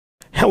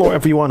Hello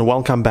everyone,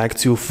 welcome back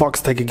to Fox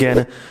Tech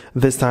again.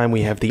 This time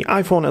we have the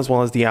iPhone as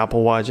well as the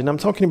Apple Watch, and I'm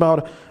talking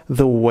about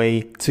the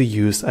way to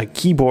use a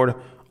keyboard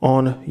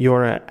on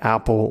your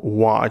Apple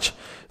Watch.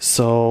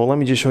 So let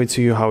me just show it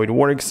to you how it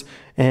works,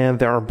 and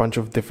there are a bunch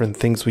of different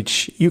things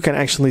which you can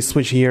actually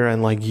switch here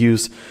and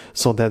use,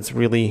 so that's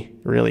really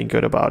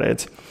good about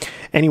it.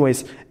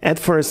 Anyways, at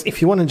first, if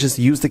you want to just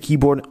use the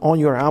keyboard on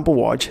your Apple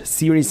Watch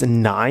Series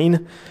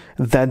 9,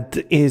 that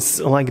is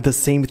like the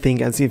same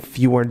thing as if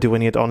you were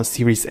doing it on a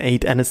Series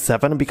 8 and a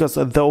 7, because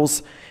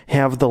those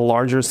have the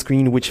larger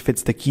screen which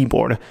fits the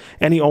keyboard.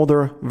 Any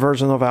older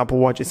version of Apple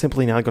Watch is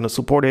simply not going to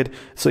support it.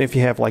 So if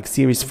you have like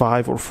Series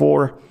 5 or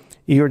 4,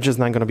 you're just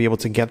not going to be able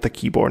to get the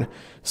keyboard.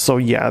 So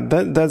yeah,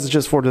 that's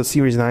just for the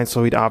Series 9,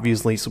 so it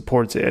obviously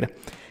supports it.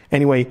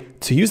 Anyway,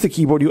 to use the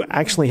keyboard, you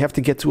actually have to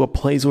get to a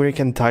place where you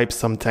can type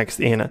some text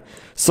in.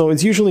 So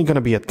it's usually going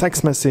to be a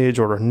text message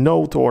or a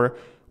note or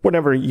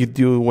whatever you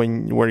do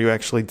where you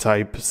actually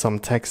type some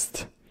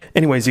text.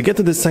 Anyways, you get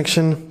to this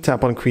section,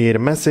 tap on create a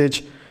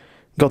message,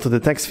 go to the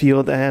text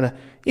field, and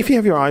if you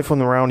have your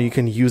iPhone around, you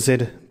can use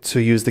it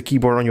to use the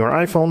keyboard on your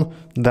iPhone.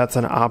 That's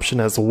an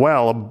option as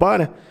well.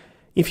 But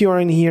if you are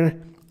in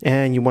here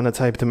and you want to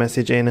type the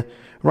message in,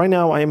 right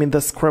now I am in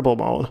the scribble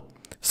mode.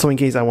 So in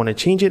case I want to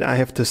change it, I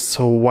have to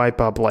swipe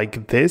up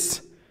like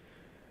this.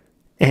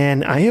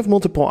 And I have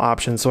multiple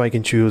options, so I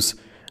can choose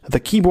the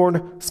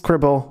keyboard,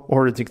 scribble,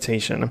 or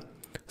dictation.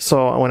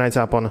 So when I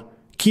tap on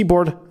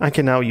keyboard, I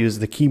can now use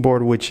the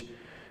keyboard, which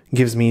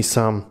gives me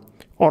some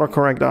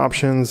autocorrect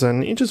options,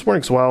 and it just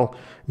works well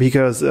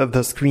because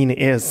the screen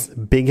is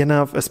big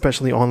enough,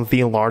 especially on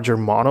the larger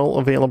model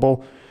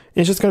available.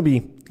 It's just going to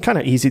be kind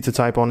of easy to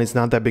type on. It's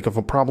not that big of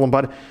a problem,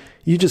 but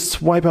you just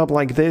swipe up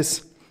like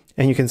this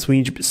and you can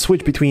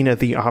switch between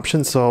the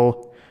options.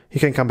 So you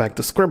can come back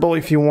to scribble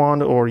if you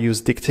want, or use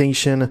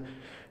dictation.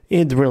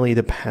 It really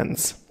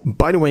depends.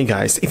 By the way,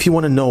 guys, if you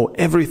want to know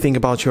everything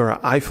about your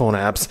iPhone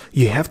apps,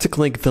 you have to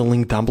click the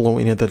link down below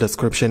in the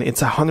description.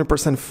 It's a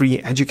 100%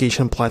 free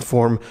education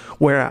platform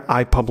where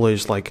I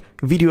publish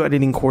video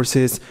editing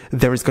courses.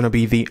 There is going to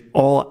be the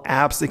All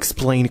Apps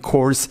Explained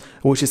course,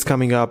 which is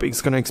coming up.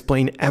 It's going to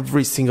explain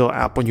every single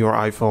app on your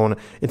iPhone.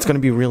 It's going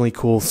to be really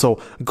cool.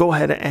 So go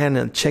ahead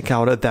and check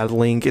out that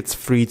link. It's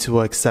free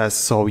to access.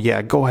 So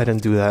yeah, go ahead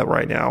and do that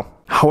right now.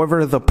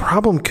 However, the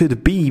problem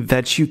could be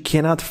that you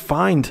cannot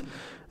find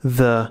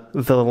the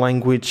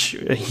language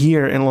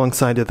here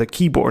alongside of the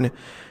keyboard.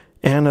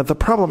 And the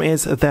problem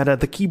is that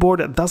the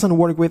keyboard doesn't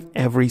work with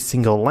every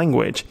single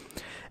language.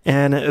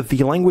 And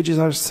the languages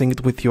are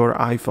synced with your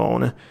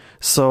iPhone.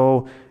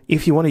 So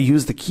if you want to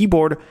use the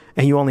keyboard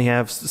and you only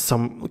have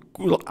some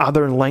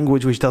other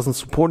language which doesn't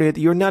support it,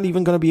 you're not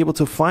even going to be able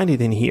to find it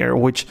in here,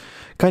 which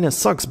kind of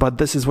sucks, but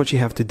this is what you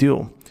have to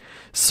do.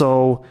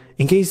 So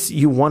in case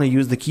you want to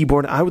use the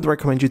keyboard, I would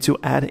recommend you to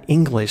add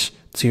English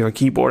to your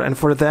keyboard. And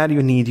for that,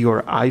 you need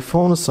your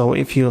iPhone. So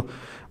if you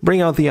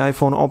bring out the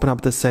iPhone, open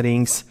up the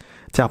settings,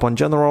 tap on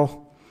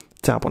General,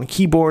 tap on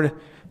Keyboard.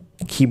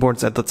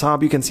 Keyboards at the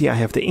top. You can see I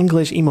have the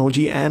English,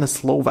 emoji, and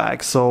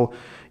Slovak. So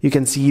you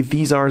can see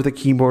these are the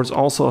keyboards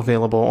also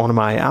available on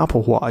my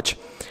Apple Watch.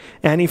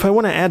 And if I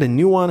want to add a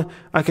new one,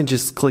 I can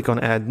just click on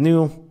Add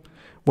New.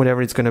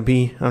 Whatever it's going to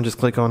be, I'll just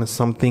click on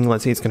something.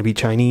 Let's say it's going to be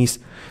Chinese.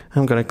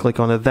 I'm going to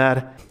click on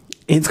that.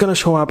 It's going to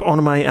show up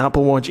on my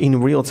Apple Watch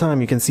in real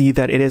time. You can see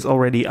that it is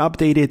already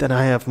updated and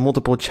I have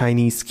multiple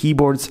Chinese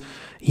keyboards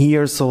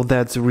here. So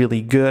that's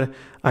really good.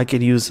 I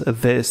could use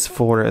this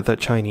for the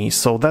Chinese.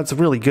 So that's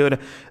really good.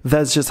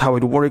 That's just how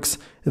it works.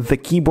 The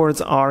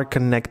keyboards are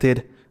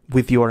connected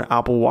with your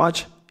Apple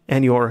Watch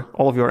and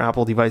all of your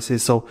Apple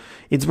devices. So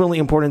it's really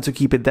important to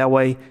keep it that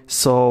way.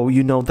 So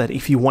you know that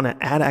if you want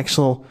to add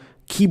actual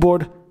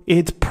keyboard,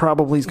 it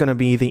probably is going to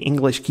be the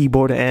English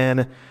keyboard,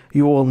 and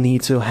you will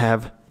need to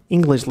have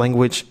English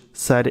language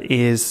set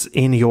is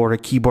in your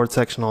keyboard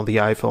section on the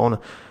iPhone.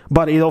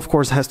 But it of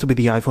course has to be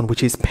the iPhone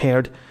which is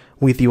paired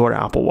with your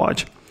Apple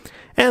Watch.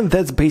 And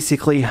that's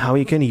basically how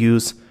you can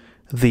use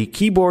the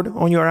keyboard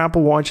on your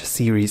Apple Watch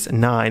Series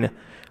 9.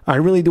 I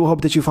really do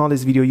hope that you found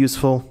this video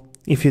useful.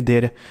 If you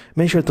did,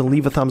 make sure to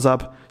leave a thumbs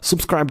up,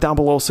 subscribe down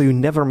below so you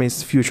never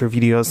miss future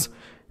videos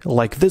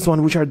like this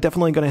one, which are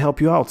definitely going to help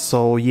you out.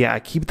 So yeah,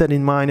 keep that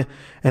in mind,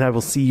 and I will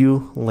see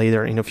you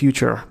later in the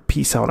future.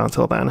 Peace out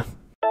until then.